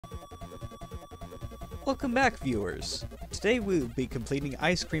Welcome back, viewers! Today we will be completing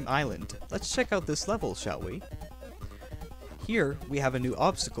Ice Cream Island. Let's check out this level, shall we? Here, we have a new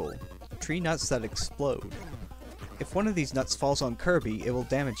obstacle, tree nuts that explode. If one of these nuts falls on Kirby, it will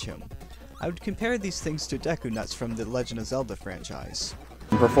damage him. I would compare these things to Deku nuts from the Legend of Zelda franchise.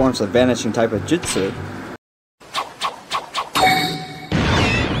 Performs a vanishing type of jutsu.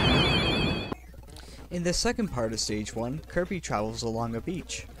 In the second part of Stage 1, Kirby travels along a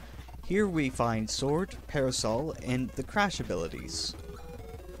beach. Here we find Sword, Parasol, and the Crash abilities.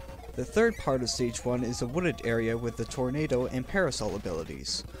 The third part of Stage 1 is a wooded area with the Tornado and Parasol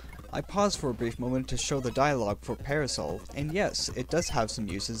abilities. I paused for a brief moment to show the dialogue for Parasol, and yes, it does have some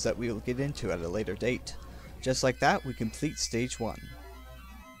uses that we will get into at a later date. Just like that, we complete Stage 1.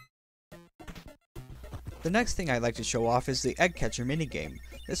 The next thing I'd like to show off is the Egg Catcher minigame.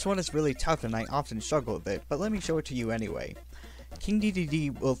 This one is really tough and I often struggle with it, but let me show it to you anyway. King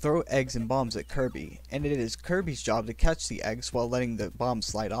DDD will throw eggs and bombs at Kirby, and it is Kirby's job to catch the eggs while letting the bombs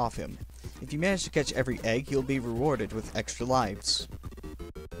slide off him. If you manage to catch every egg, you'll be rewarded with extra lives.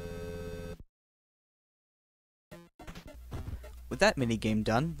 With that minigame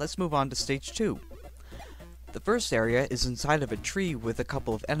done, let's move on to Stage 2. The first area is inside of a tree with a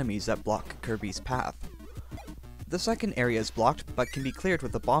couple of enemies that block Kirby's path. The second area is blocked, but can be cleared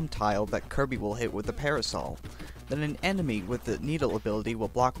with a bomb tile that Kirby will hit with a parasol. Then an enemy with the needle ability will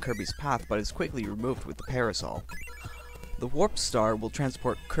block Kirby's path, but is quickly removed with the parasol. The warp star will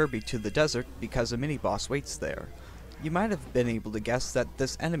transport Kirby to the desert because a mini-boss waits there. You might have been able to guess that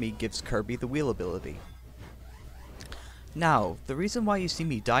this enemy gives Kirby the wheel ability. Now, the reason why you see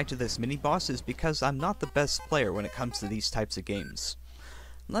me die to this mini-boss is because I'm not the best player when it comes to these types of games.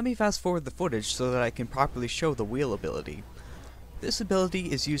 Let me fast forward the footage so that I can properly show the wheel ability. This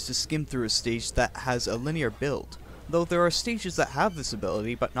ability is used to skim through a stage that has a linear build, though there are stages that have this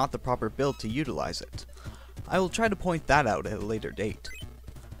ability but not the proper build to utilize it. I will try to point that out at a later date.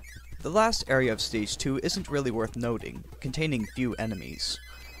 The last area of Stage 2 isn't really worth noting, containing few enemies.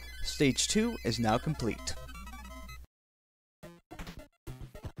 Stage 2 is now complete.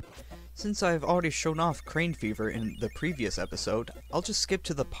 Since I've already shown off Crane Fever in the previous episode, I'll just skip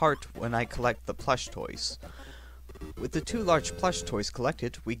to the part when I collect the plush toys. With the 2 large plush toys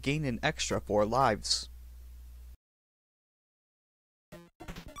collected, we gain an extra 4 lives.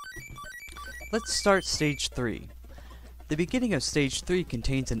 Let's start Stage 3. The beginning of Stage 3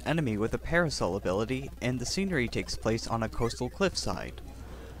 contains an enemy with a parasol ability, and the scenery takes place on a coastal cliffside.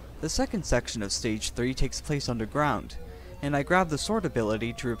 The second section of Stage 3 takes place underground, and I grab the sword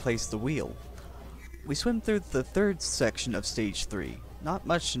ability to replace the wheel. We swim through the third section of Stage 3. Not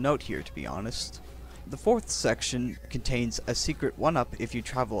much to note here, to be honest. The fourth section contains a secret 1-up if you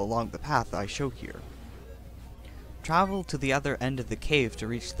travel along the path I show here. Travel to the other end of the cave to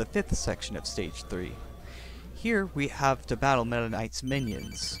reach the fifth section of Stage 3. Here we have to battle Meta Knight's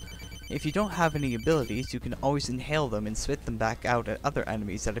minions. If you don't have any abilities, you can always inhale them and spit them back out at other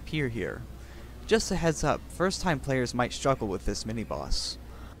enemies that appear here. Just a heads up, first time players might struggle with this mini-boss.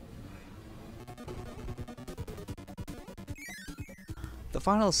 The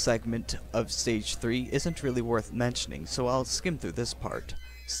final segment of Stage 3 isn't really worth mentioning, so I'll skim through this part.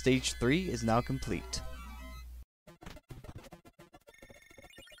 Stage 3 is now complete.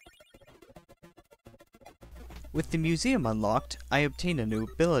 With the museum unlocked, I obtain a new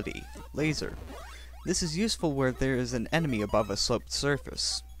ability, Laser. This is useful where there is an enemy above a sloped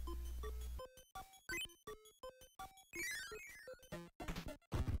surface.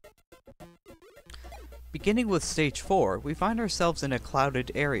 Beginning with Stage 4, we find ourselves in a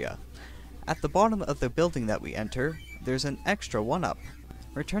clouded area. At the bottom of the building that we enter, there's an extra 1-up.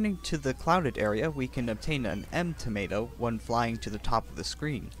 Returning to the clouded area, we can obtain an M tomato when flying to the top of the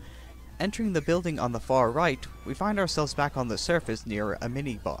screen. Entering the building on the far right, we find ourselves back on the surface near a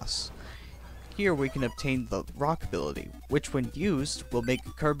mini-boss. Here we can obtain the rock ability, which when used will make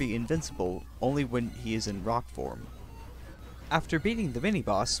Kirby invincible only when he is in rock form. After beating the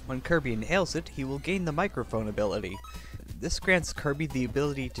mini-boss, when Kirby inhales it, he will gain the microphone ability. This grants Kirby the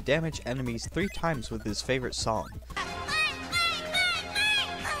ability to damage enemies 3 times with his favorite song.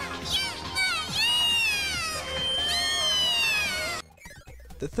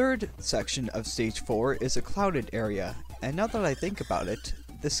 The third section of Stage 4 is a clouded area, and now that I think about it,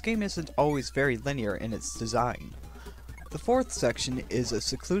 this game isn't always very linear in its design. The fourth section is a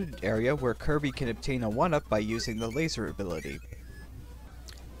secluded area where Kirby can obtain a 1-up by using the laser ability.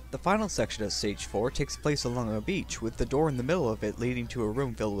 The final section of Stage 4 takes place along a beach, with the door in the middle of it leading to a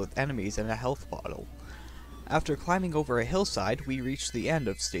room filled with enemies and a health bottle. After climbing over a hillside, we reach the end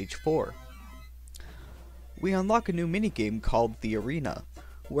of Stage 4. We unlock a new minigame called the Arena.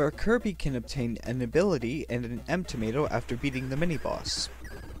 where Kirby can obtain an ability and an M tomato after beating the mini-boss.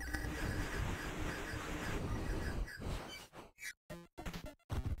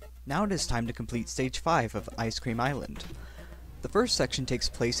 Now it is time to complete Stage 5 of Ice Cream Island. The first section takes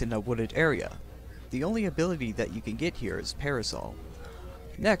place in a wooded area. The only ability that you can get here is Parasol.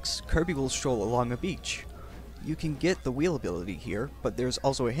 Next, Kirby will stroll along a beach. You can get the wheel ability here, but there's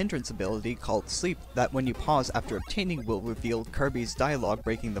also a hindrance ability called Sleep that when you pause after obtaining will reveal Kirby's dialogue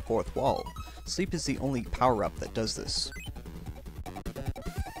breaking the fourth wall. Sleep is the only power-up that does this.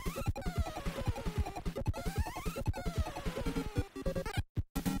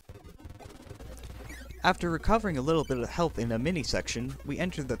 After recovering a little bit of health in a mini-section, we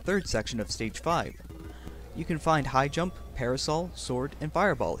enter the third section of Stage 5. You can find High Jump, Parasol, Sword, and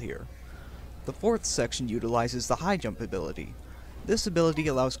Fireball here. The fourth section utilizes the High Jump ability. This ability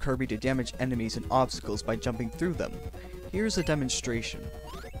allows Kirby to damage enemies and obstacles by jumping through them. Here's a demonstration.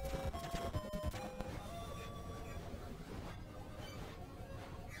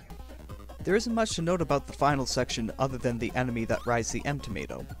 There isn't much to note about the final section other than the enemy that rides the M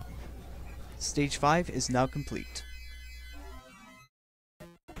tomato. Stage 5 is now complete.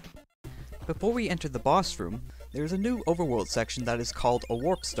 Before we enter the boss room, there is a new overworld section that is called a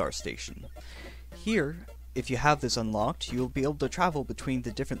Warp Star Station. Here, if you have this unlocked, you will be able to travel between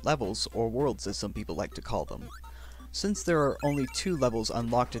the different levels, or worlds as some people like to call them. Since there are only 2 levels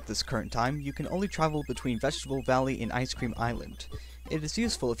unlocked at this current time, you can only travel between Vegetable Valley and Ice Cream Island. It is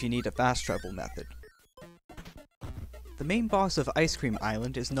useful if you need a fast travel method. The main boss of Ice Cream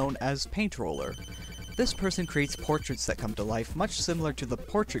Island is known as Paint Roller. This person creates portraits that come to life, much similar to the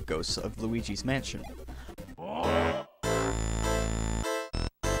portrait ghosts of Luigi's Mansion.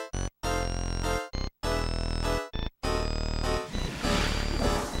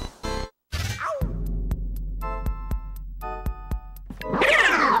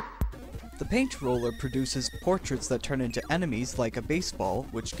 The Paint Roller produces portraits that turn into enemies like a baseball,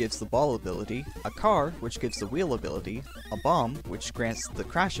 which gives the ball ability, a car, which gives the wheel ability, a bomb, which grants the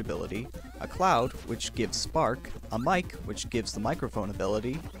crash ability, a cloud, which gives spark, a mic, which gives the microphone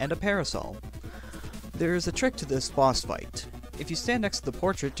ability, and a parasol. There is a trick to this boss fight. If you stand next to the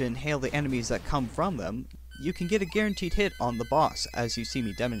portrait to inhale the enemies that come from them, you can get a guaranteed hit on the boss, as you see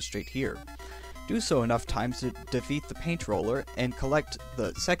me demonstrate here. Do so enough times to defeat the Paint Roller and collect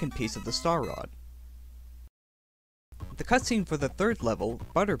the second piece of the Star Rod. The cutscene for the third level,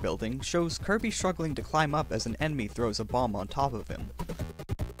 Butter Building, shows Kirby struggling to climb up as an enemy throws a bomb on top of him.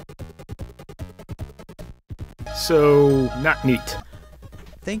 So, not neat.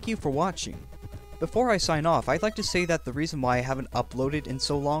 Thank you for watching. Before I sign off, I'd like to say that the reason why I haven't uploaded in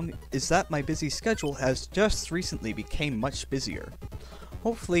so long is that my busy schedule has just recently become much busier.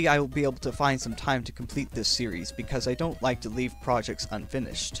 Hopefully I will be able to find some time to complete this series because I don't like to leave projects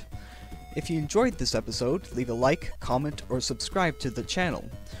unfinished. If you enjoyed this episode, leave a like, comment, or subscribe to the channel.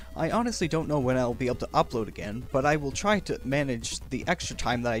 I honestly don't know when I'll be able to upload again, but I will try to manage the extra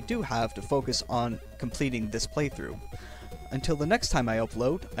time that I do have to focus on completing this playthrough. Until the next time I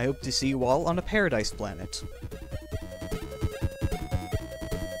upload, I hope to see you all on a paradise planet.